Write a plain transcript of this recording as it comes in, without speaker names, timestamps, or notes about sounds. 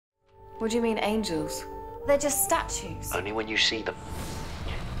What do you mean, angels? They're just statues. Only when you see them.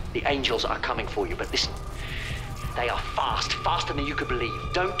 The angels are coming for you, but listen. They are fast, faster than you could believe.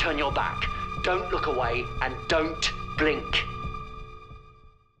 Don't turn your back. Don't look away, and don't blink.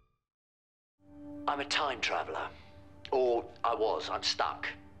 I'm a time traveler. Or I was. I'm stuck.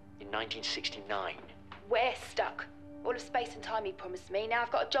 In 1969. We're stuck. All of space and time he promised me. Now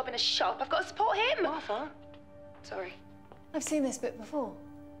I've got a job in a shop. I've got to support him. Martha? Sorry. I've seen this bit before.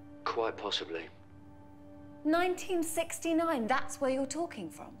 Quite possibly. 1969, that's where you're talking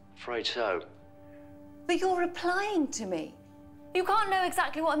from. Afraid so. But you're replying to me. You can't know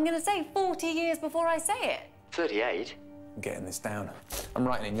exactly what I'm going to say 40 years before I say it. 38? I'm getting this down. I'm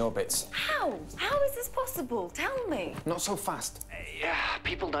writing in your bits. How? How is this possible? Tell me. Not so fast. Yeah,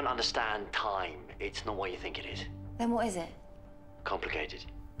 people don't understand time. It's not what you think it is. Then what is it? Complicated.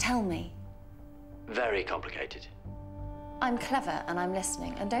 Tell me. Very complicated. I'm clever and I'm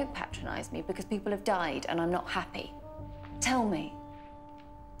listening, and don't patronize me because people have died and I'm not happy. Tell me.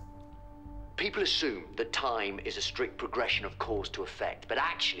 People assume that time is a strict progression of cause to effect, but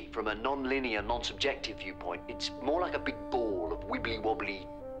actually, from a non-linear, non-subjective viewpoint, it's more like a big ball of wibbly-wobbly,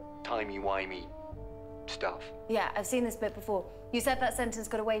 timey-wimey stuff. Yeah, I've seen this bit before. You said that sentence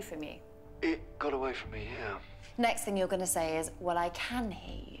got away from you. It got away from me, yeah. Next thing you're going to say is, well, I can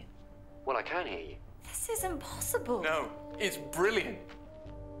hear you. Well, I can hear you. This isn't possible. No, it's brilliant.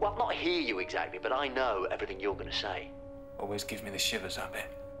 Well, not hear you exactly, but I know everything you're going to say. Always gives me the shivers, that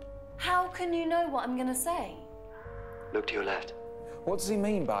bit. How can you know what I'm going to say? Look to your left. What does he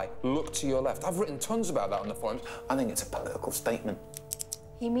mean by look to your left? I've written tons about that on the forums. I think it's a political statement.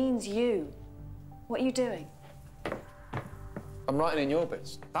 He means you. What are you doing? I'm writing in your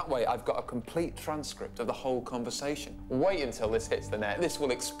bits. That way, I've got a complete transcript of the whole conversation. Wait until this hits the net. This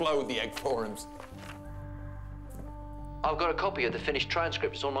will explode the egg forums. I've got a copy of the finished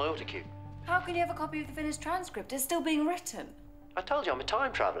transcript. It's on my autocue. How can you have a copy of the finished transcript? It's still being written. I told you I'm a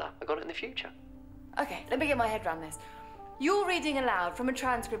time traveler. I got it in the future. Okay, let me get my head around this. You're reading aloud from a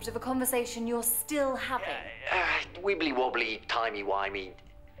transcript of a conversation you're still having. Wibbly-wobbly, timey-wimey.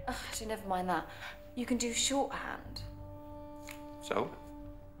 Actually, never mind that. You can do shorthand. So?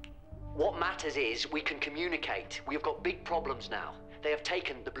 What matters is we can communicate. We have got big problems now. They have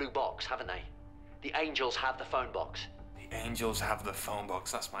taken the blue box, haven't they? The angels have the phone box. The angels have the phone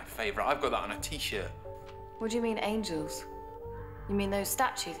box. That's my favourite. I've got that on a T-shirt. What do you mean, angels? You mean those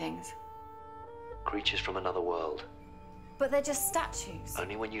statue things? Creatures from another world. But they're just statues.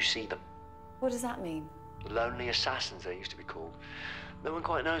 Only when you see them. What does that mean? Lonely assassins, they used to be called. No one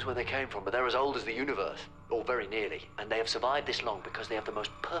quite knows where they came from, but they're as old as the universe, or very nearly. And they have survived this long because they have the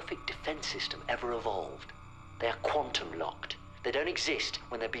most perfect defense system ever evolved. They are quantum locked. They don't exist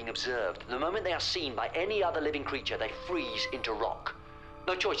when they're being observed. The moment they are seen by any other living creature, they freeze into rock.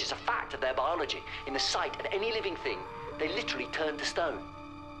 No choice, it's a fact of their biology. In the sight of any living thing, they literally turn to stone.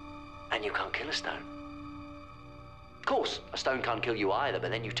 And you can't kill a stone. Of course, a stone can't kill you either,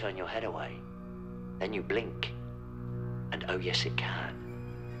 but then you turn your head away. Then you blink. And oh yes, it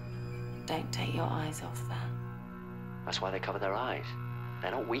can. Don't take your eyes off that. That's why they cover their eyes.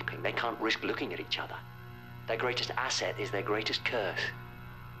 They're not weeping. They can't risk looking at each other. Their greatest asset is their greatest curse.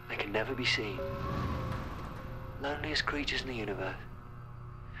 They can never be seen. Loneliest creatures in the universe.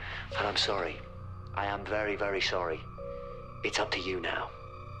 And I'm sorry. I am very, very sorry. It's up to you now.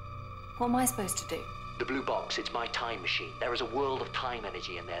 What am I supposed to do? The blue box, it's my time machine. There is a world of time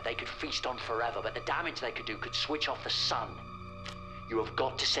energy in there. They could feast on forever, but the damage they could do could switch off the sun. You have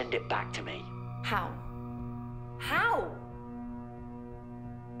got to send it back to me. How? How?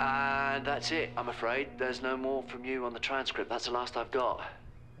 And that's it, I'm afraid. There's no more from you on the transcript. That's the last I've got.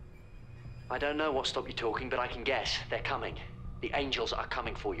 I don't know what stopped you talking, but I can guess. They're coming. The angels are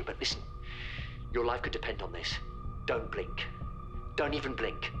coming for you. But listen, your life could depend on this. Don't blink. Don't even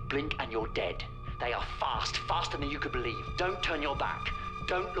blink. Blink and you're dead. They are fast, faster than you could believe. Don't turn your back.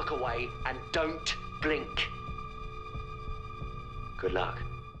 Don't look away, and don't blink. Good luck.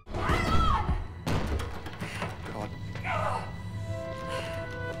 God.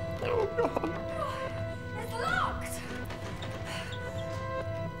 Oh, God. It's locked!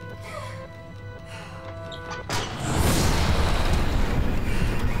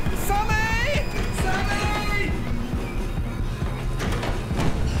 Sammy! Sammy!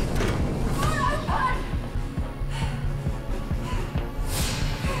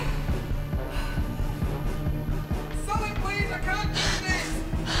 Sally, please, I can't do this!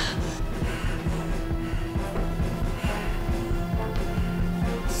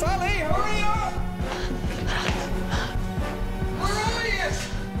 Sally, hurry up!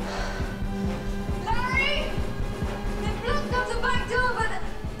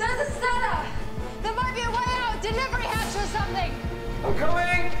 I'm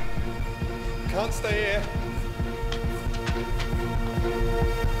coming! Can't stay here.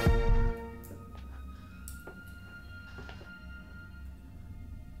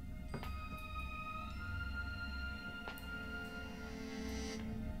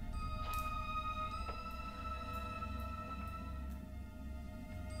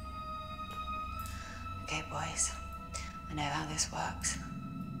 Okay, boys. I know how this works.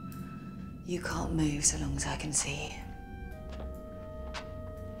 You can't move so long as I can see you.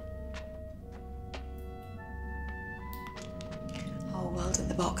 Whole world in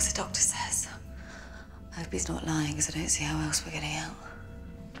the box, the doctor says. I hope he's not lying, because I don't see how else we're getting out.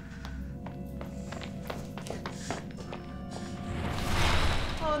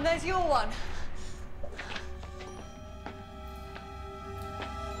 Oh, and there's your one.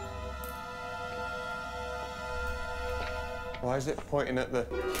 Why is it pointing at the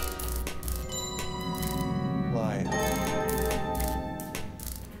light?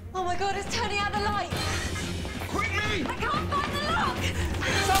 Oh my God, it's turning out the light. Quickly! I can't find the lock.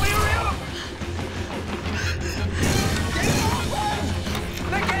 Sally, hurry up! Get open!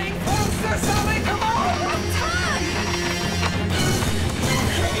 They're getting closer, Sally, come on! Turn!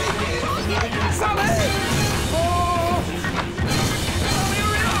 Sally! Oh! Sally,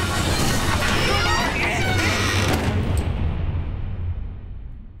 hurry up! Come on, in!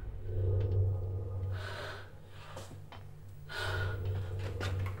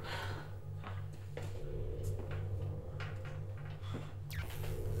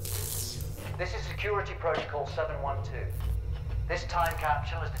 This is Security Protocol 712. This time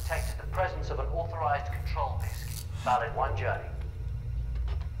capsule has detected the presence of an authorized control disk. Valid 1 journey.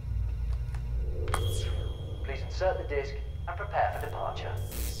 Please insert the disk and prepare for departure.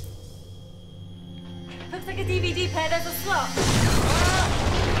 Looks like a DVD player. There's a slot.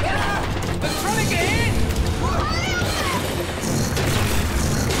 They're trying to get in!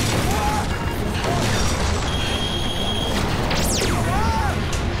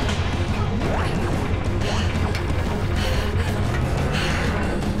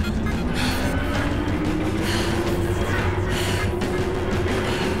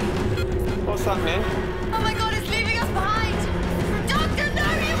 What's happening? Oh my God, it's leaving us behind! Doctor,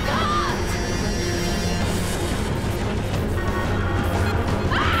 no, you can't!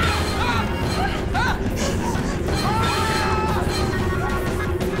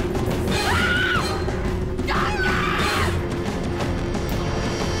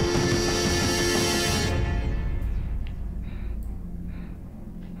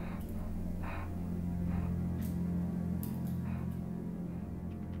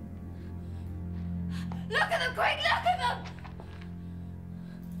 Look at them, quick, look at them!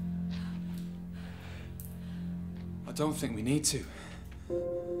 I don't think we need to.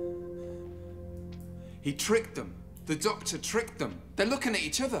 He tricked them. The doctor tricked them. They're looking at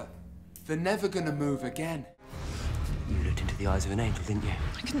each other. They're never gonna move again. You looked into the eyes of an angel, didn't you?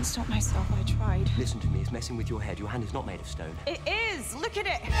 I couldn't stop myself. I tried. Listen to me, it's messing with your head. Your hand is not made of stone. It is! Look at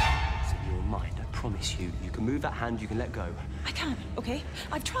it! It's in your mind, I promise you. You can move that hand, you can let go. I can, okay?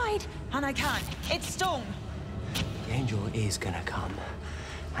 I've tried, and I can. It's stone. The angel is gonna come,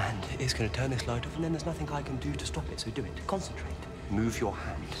 and it's gonna turn this light off, and then there's nothing I can do to stop it, so do it. Concentrate. Move your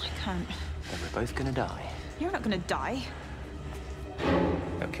hand. I can't. Then we're both gonna die. You're not gonna die.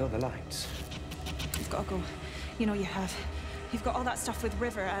 They'll kill the lights. You've got to go. You know you have. You've got all that stuff with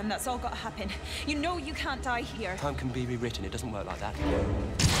River, and that's all got to happen. You know you can't die here. Time can be rewritten. It doesn't work like that.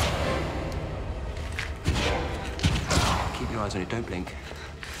 Keep your eyes on it. Don't blink.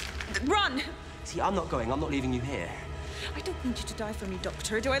 Run! See, I'm not going. I'm not leaving you here. I don't need you to die for me,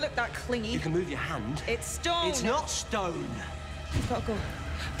 Doctor. Do I look that clingy? You can move your hand. It's stone. It's not stone. You've got to go.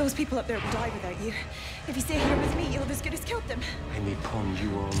 Those people up there will die without you. If you stay here with me, you'll have as good as killed them. Amy Pond, you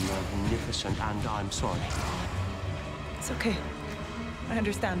are magnificent, and I'm sorry. It's okay. I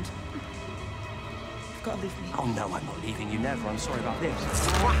understand. You've got to leave me. Oh, no, I'm not leaving you. Never. I'm sorry about this.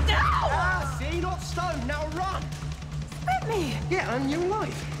 No! Ah, see? Not stone. Now run. Let me! Yeah, and you're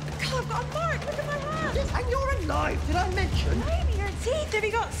alive. God, I've got a mark. Look at my hand. Yes, and you're alive. Did I mention? Maybe your teeth. Have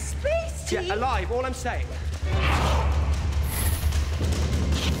you got space teeth? Yeah, alive. All I'm saying.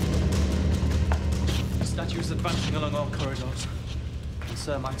 The statues advancing along all corridors. And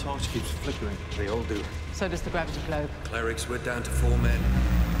sir, my torch keeps flickering. They all do. So does the gravity globe. Clerics, we're down to 4 men.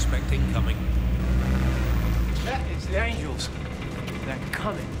 Expect incoming. Yeah, it's the angels. They're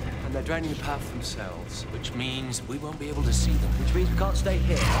coming. And they're draining the power for themselves. Which means we won't be able to see them. Which means we can't stay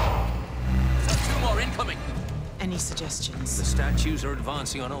here. 2 more incoming. Any suggestions? The statues are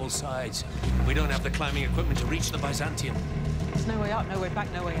advancing on all sides. We don't have the climbing equipment to reach the Byzantium. There's no way up, no way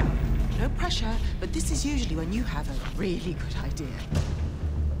back, no way out. No pressure, but this is usually when you have a really good idea.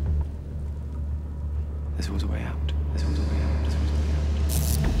 There's always a way out. There's always a way out. There's always a way out.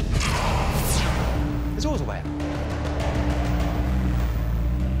 There's always a way out.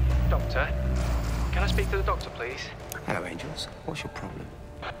 Doctor? Can I speak to the doctor, please? Hello, Angels. What's your problem?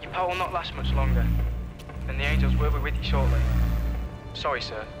 Your power will not last much longer, and the Angels will be with you shortly. Sorry,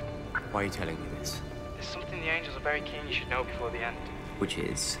 sir. Why are you telling me this? There's something the Angels are very keen you should know before the end. Which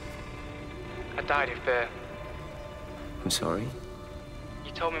is? I died in fear. I'm sorry?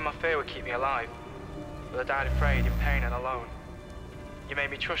 You told me my fear would keep me alive, but I died afraid, in pain and alone. You made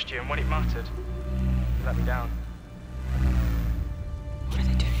me trust you, and when it mattered, you let me down. What are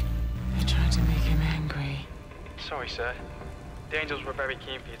they doing? They're trying to make him angry. Sorry, sir. The Angels were very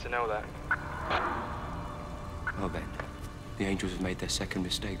keen for you to know that. Well then, the Angels have made their second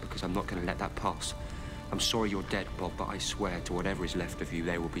mistake because I'm not going to let that pass. I'm sorry you're dead, Bob, but I swear to whatever is left of you,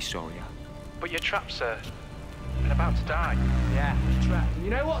 they will be sorrier. But you're trapped, sir, and about to die. Yeah, trapped. And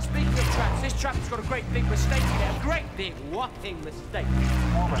you know what? Speaking of traps, this trap has got a great big mistake in it. A great big whopping mistake.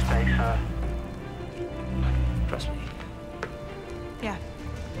 More mistakes, sir. Trust me. Yeah.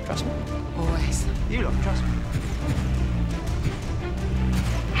 Trust me. Always. You lot, trust me.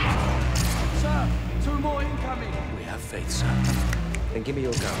 Sir, 2 more incoming. We have faith, sir. Then give me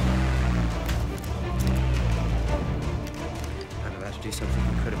your gun. I'm about to do something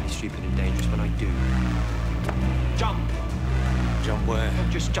incredibly stupid and dangerous. When I do, Jump. Jump where?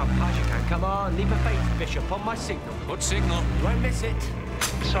 Just jump high as you can. Come on, leap of faith, Bishop, on my signal. What signal? You won't miss it.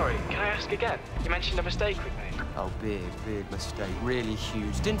 Sorry, can I ask again? You mentioned a mistake with me. Oh, big mistake. Really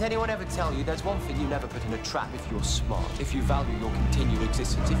huge. Didn't anyone ever tell you there's one thing you never put in a trap if you're smart, if you value your continued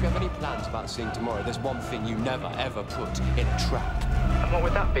existence, if you have any plans about seeing tomorrow, there's one thing you never, ever put in a trap. And what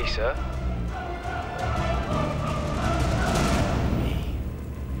would that be, sir?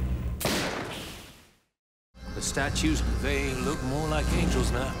 The statues, they look more like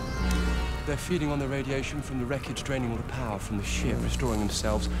angels now. They're feeding on the radiation from the wreckage, draining all the power from the ship, restoring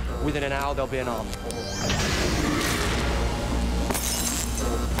themselves. Within an hour, there'll be an army.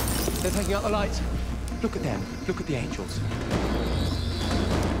 They're taking out the lights. Look at them. Look at the angels.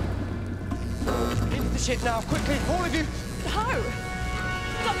 Into the ship now, quickly, all of you. How?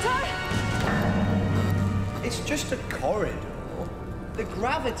 Doctor? It's just a corridor. The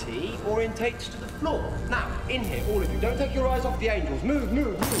gravity orientates to the floor. Now, in here, all of you. Don't take your eyes off the angels. Move,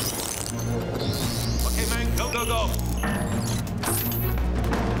 move, move. Okay, man, go, go, go.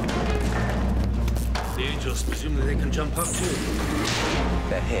 The angels, presumably they can jump up too.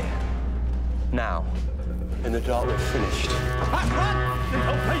 They're here. Now. In the dark, we're finished. Run! This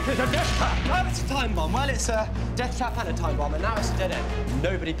whole place is a death trap! Oh, it's a time bomb. Well, it's a death trap and a time bomb, and now it's a dead end.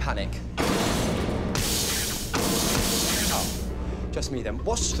 Nobody panic. Oh, just me then.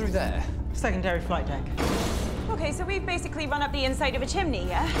 What's through there? Secondary flight deck. Okay, so we've basically run up the inside of a chimney,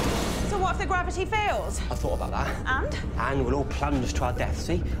 yeah? So what if the gravity fails? I thought about that. And? And we'll all plunge to our death,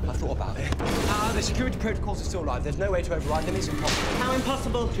 see? I thought about it. The security protocols are still live. There's no way to override them. It's impossible. How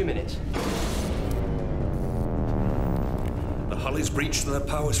impossible? 2 minutes. The hull is breached and the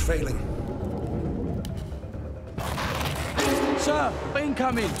power's failing. Sir,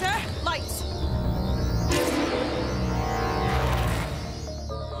 incoming. Sir, lights.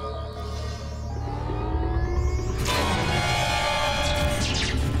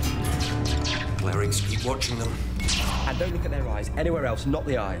 Clerics, keep watching them. And don't look at their eyes. Anywhere else, not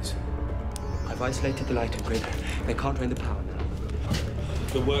the eyes. I've isolated the lighting grid. They can't drain the power now.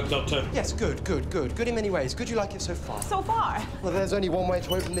 Good work, Doctor. Yes, good. Good in many ways. Good you like it so far. So far? Well, there's only one way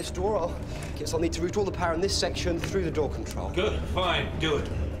to open this door. Guess I'll need to route all the power in this section through the door control. Good, fine, do it.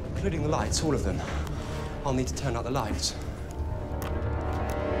 Including the lights, all of them. I'll need to turn out the lights.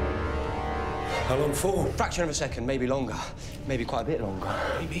 How long for? Fraction of a second, maybe longer. Maybe quite a bit longer.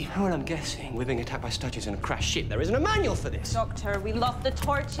 Maybe. Well, I'm guessing we're being attacked by statues in a crashed ship. There isn't a manual for this. Doctor, we lost the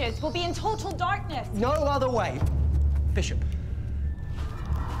torches. We'll be in total darkness. No other way. Bishop.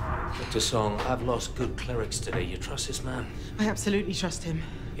 Dr. Song, I've lost good clerics today. You trust this man? I absolutely trust him.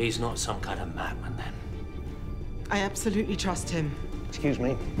 He's not some kind of madman, then. I absolutely trust him. Excuse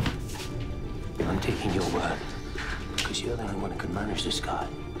me. I'm taking your word. Because you're the only one who can manage this guy.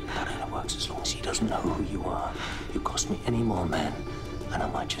 That only works as long as he doesn't know who you are. You cost me any more men, and I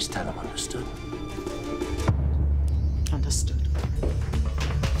might just tell him, understood? Understood.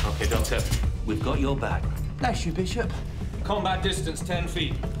 Okay, Doctor. We've got your back. Bless you, Bishop. Combat distance 10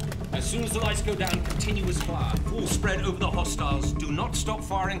 feet. As soon as the lights go down, continuous fire. Full spread over the hostiles. Do not stop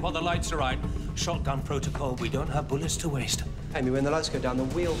firing while the lights are out. Shotgun protocol. We don't have bullets to waste. Amy, when the lights go down, the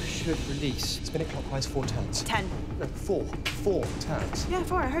wheel should release. Spin it clockwise 4 turns. 10. No, 4. 4 turns. Yeah,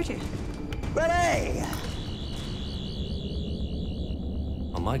 4, I heard you. Ready!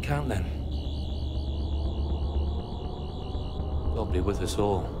 On my count, then. You'll be with us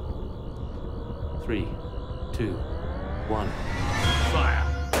all. 3, 2, 1. Fire!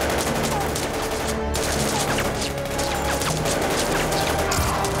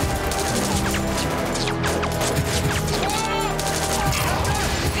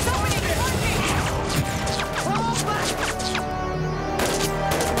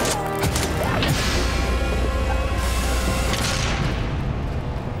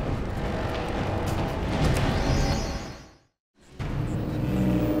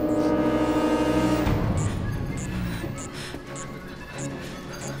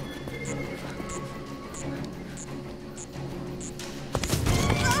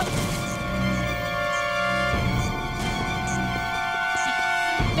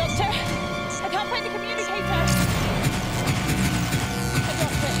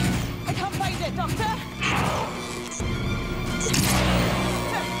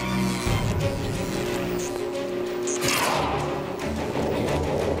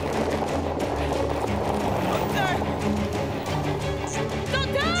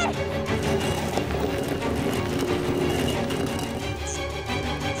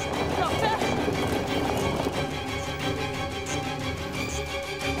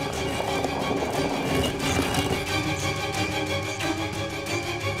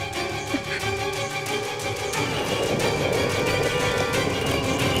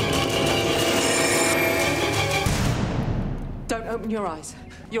 Open your eyes.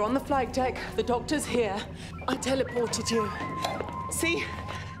 You're on the flag deck. The doctor's here. I teleported you. See?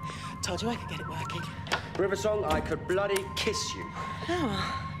 Told you I could get it working. River Song, I could bloody kiss you.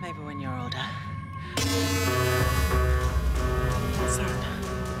 Oh, maybe when you're older. What's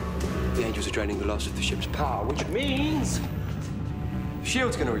that? The Angels are draining the last of the ship's power, which means the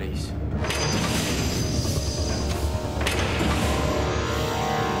shield's gonna release.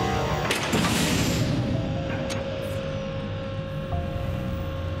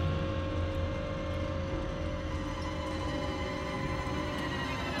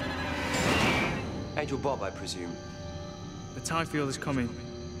 Angel Bob, I presume. The time field is coming.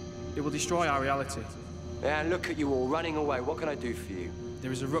 It will destroy our reality. Yeah, look at you all running away. What can I do for you?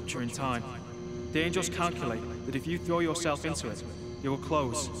 There is a rupture in time. The angels calculate that if you throw yourself into it, it will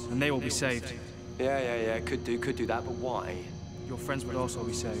close and they will be saved. Yeah. Could do that, but why? Your friends would also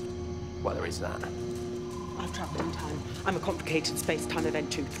be saved. Well, there is that. I've travelled in time. I'm a complicated space-time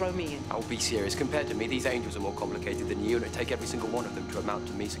event too. Throw me in. I'll be serious. Compared to me, these angels are more complicated than you, and it'd take every single one of them to amount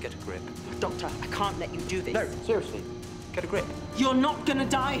to me, so get a grip. Doctor, I can't let you do this. No, seriously. Get a grip. You're not gonna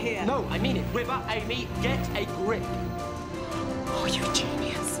die here. No, I mean it. River, Amy, get a grip. Oh, you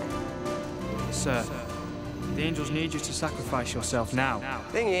genius. Sir, the angels need you to sacrifice yourself now.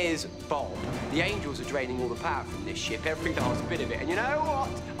 Thing is, Bob, the angels are draining all the power from this ship, every last bit of it. And you know what?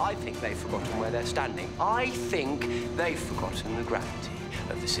 I think they've forgotten where they're standing. I think they've forgotten the gravity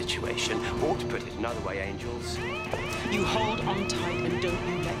of the situation. Or to put it another way, angels. You hold on tight and don't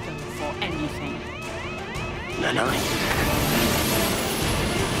you let go for anything. No.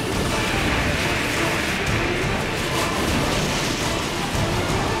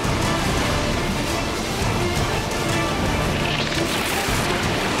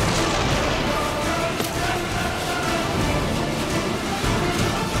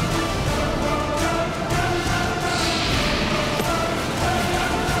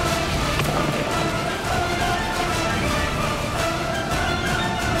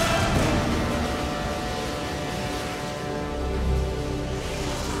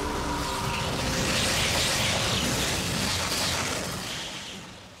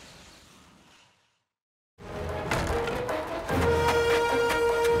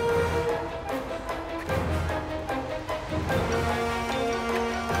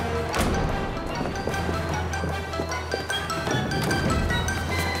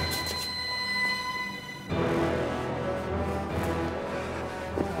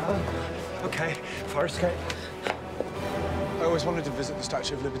 Okay, fire escape. I always wanted to visit the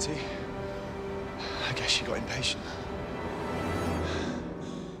Statue of Liberty. I guess she got impatient.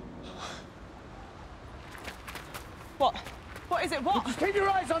 What? What is it? What? Just keep your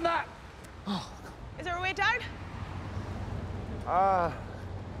eyes on that! Is there a way down?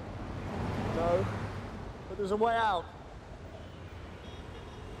 No. But there's a way out.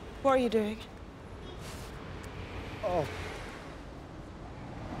 What are you doing? Oh.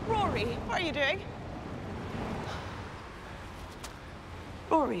 Rory, what are you doing?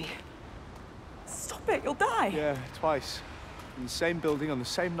 Rory. Stop it, you'll die. Yeah, twice. in the same building on the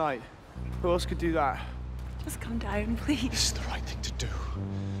same night. Who else could do that? Just come down, please. This is the right thing to do.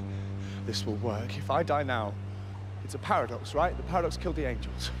 This will work. If I die now, it's a paradox, right? The paradox killed the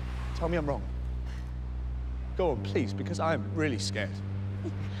angels. Tell me I'm wrong. Go on, please, because I'm really scared.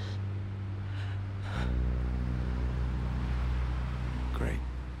 Great.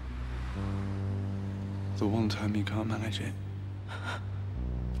 The one time you can't manage it.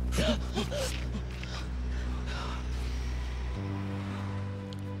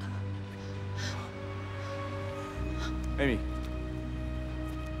 Amy,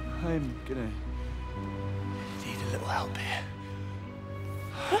 I'm gonna need a little help here.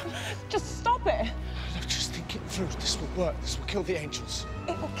 Just stop it. Look, just think it through. This will work. This will kill the angels.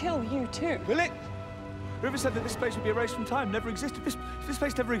 It will kill you too. Will it? River said that this place would be erased from time, never existed. This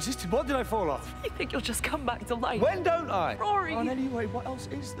place never existed. What did I fall off? You think you'll just come back to life? When don't I? Rory! And anyway, what else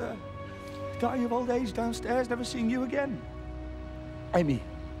is there? Dying of old age downstairs, never seeing you again. Amy,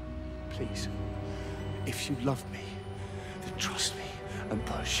 please, if you love me, then trust me and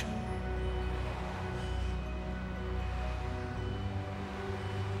push.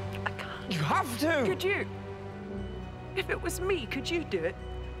 I can't. You have to! Could you? If it was me, could you do it?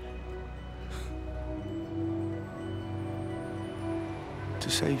 To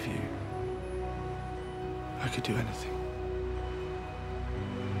save you, I could do anything.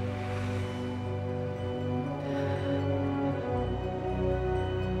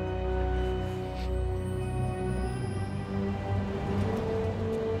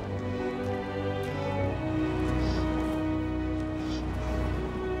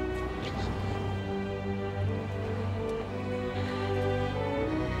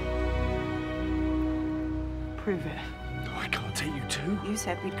 Prove it. No, I can't take you too. You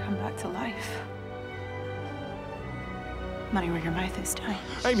said we'd come back to life. Money where your mouth is, time.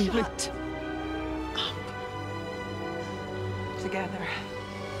 Amy, Shut up. Together.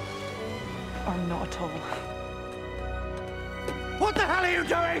 Or not at all. What the hell are you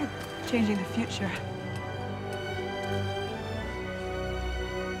doing? Changing the future.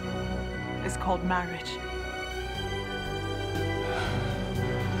 It's called marriage.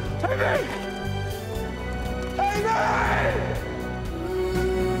 Amy! Amy!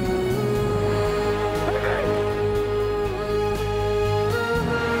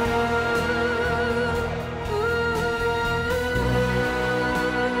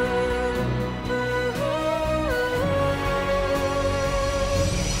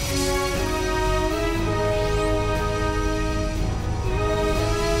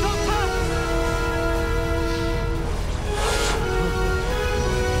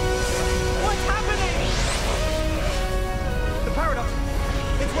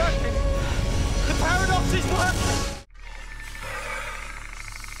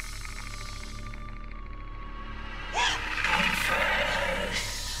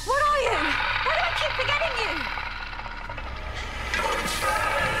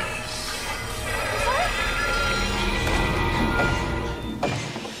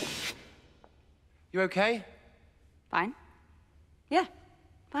 You okay? Fine. Yeah,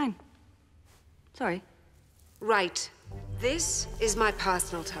 fine. Sorry. Right. This is my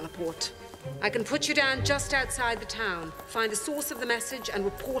personal teleport. I can put you down just outside the town, find the source of the message, and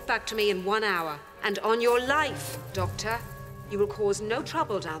report back to me in 1 hour. And on your life, Doctor, you will cause no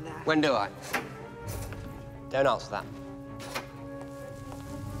trouble down there. When do I? Don't answer that.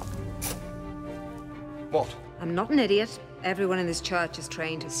 What? I'm not an idiot. Everyone in this church is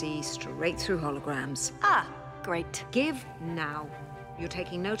trained to see straight through holograms. Ah, great. Give now. You're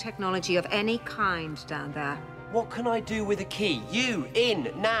taking no technology of any kind down there. What can I do with a key? You,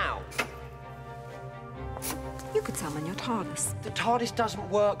 in, now! You could summon your TARDIS. The TARDIS doesn't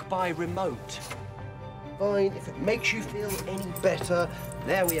work by remote. Fine, if it makes you feel any better,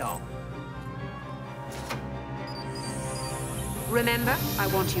 there we are. Remember, I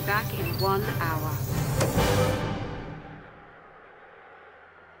want you back in 1 hour.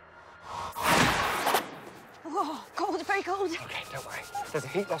 Oh, cold, very cold. Okay, don't worry. There's a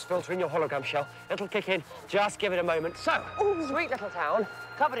heat loss filter in your hologram shell. It'll kick in. Just give it a moment. So, sweet little town,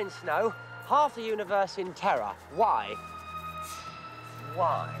 covered in snow, half the universe in terror. Why?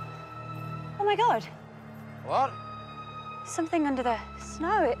 Why? Oh my God. What? Something under the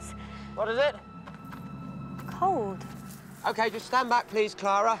snow. It's What is it? cold. Okay, just stand back, please,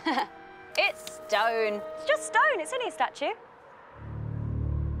 Clara. It's stone. It's just stone. It's only a statue.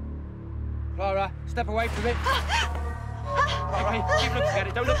 Clara, step away from it. Clara, keep looking at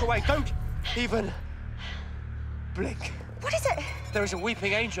it. Don't look away. Don't even blink. What is it? There is a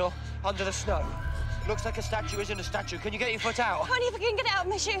weeping angel under the snow. Looks like a statue isn't a statue. Can you get your foot out? Only if I can get it out of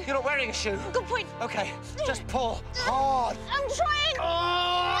my shoe. You're not wearing a shoe. Good point. Okay, just pull hard. I'm trying.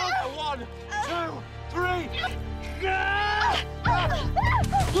 Oh! 1, 2, 3.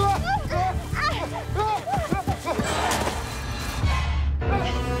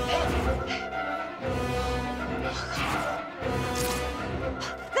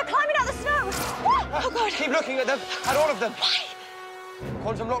 They're climbing out the snow. Oh, God. Keep looking at them, at all of them. Why?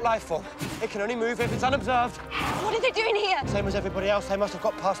 Quantum not life form. It can only move if it's unobserved. What are they doing here? Same as everybody else. They must have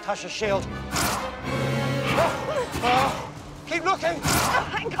got past Tasha's shield. Keep looking.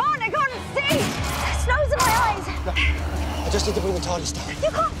 I can't see. Snow's in my eyes. No. I just need to bring the TARDIS down. You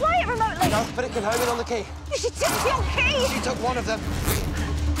can't fly it remotely. No, but it can home in on the key. You should take your key. She took one of them.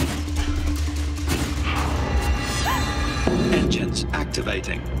 Engines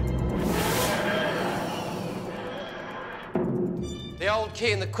activating. The old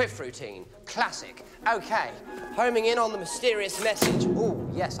key and the quiff routine. Classic. OK. Homing in on the mysterious message. Oh,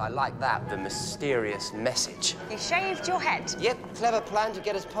 yes, I like that. The mysterious message. You shaved your head? Yep, clever plan to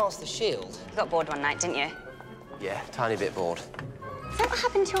get us past the shield. You got bored one night, didn't you? Yeah, tiny bit bored. Is that what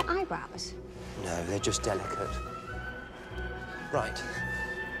happened to your eyebrows? No, they're just delicate. Right.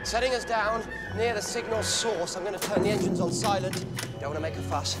 Setting us down near the signal source. I'm going to turn the engines on silent. Don't want to make a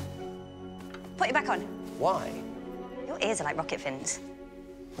fuss. Put it back on. Why? Your ears are like rocket fins.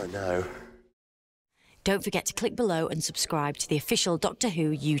 I know. Don't forget to click below and subscribe to the official Doctor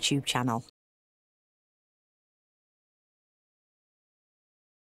Who YouTube channel.